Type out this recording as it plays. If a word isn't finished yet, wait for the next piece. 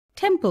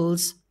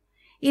Temples.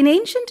 In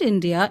ancient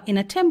India, in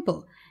a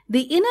temple,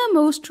 the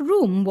innermost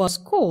room was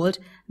called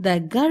the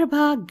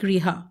Garbha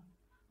Griha,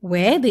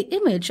 where the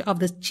image of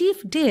the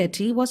chief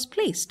deity was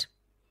placed.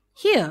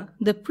 Here,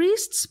 the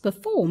priests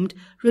performed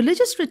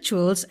religious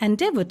rituals and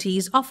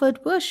devotees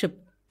offered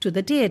worship to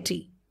the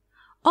deity.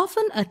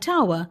 Often a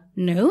tower,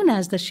 known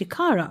as the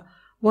Shikara,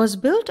 was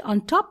built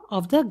on top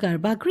of the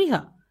Garbha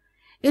Griha.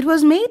 It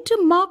was made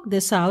to mark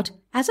this out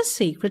as a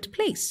sacred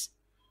place.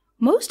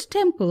 Most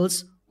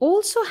temples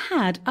also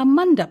had a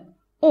mandap,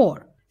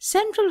 or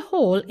central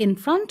hall in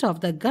front of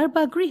the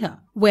Garbha Griha,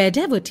 where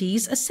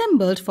devotees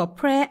assembled for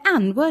prayer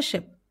and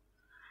worship.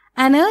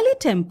 An early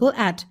temple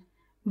at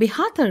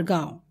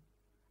Bhatargaon,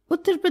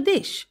 Uttar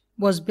Pradesh,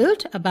 was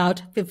built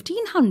about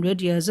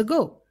 1500 years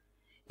ago.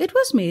 It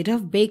was made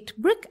of baked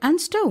brick and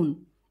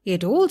stone.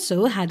 It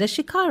also had a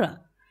shikara.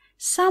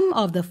 Some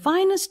of the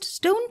finest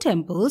stone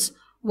temples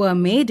were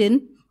made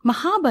in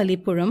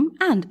Mahabalipuram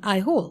and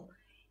Aihole.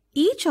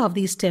 Each of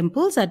these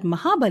temples at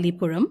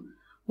Mahabalipuram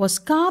was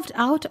carved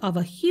out of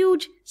a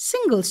huge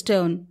single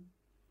stone.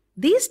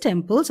 These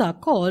temples are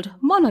called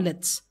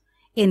monoliths.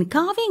 In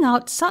carving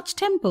out such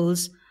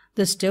temples,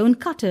 the stone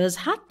cutters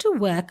had to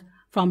work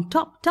from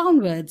top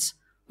downwards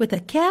with a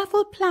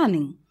careful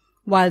planning,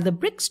 while the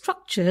brick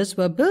structures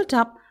were built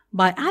up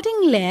by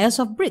adding layers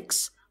of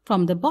bricks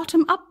from the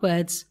bottom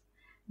upwards.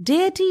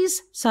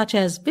 Deities such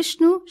as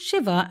Vishnu,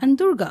 Shiva and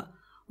Durga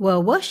were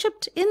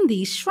worshipped in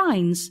these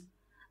shrines.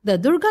 The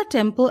Durga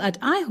temple at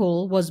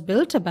Aihole was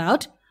built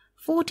about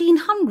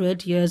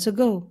 1400 years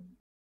ago.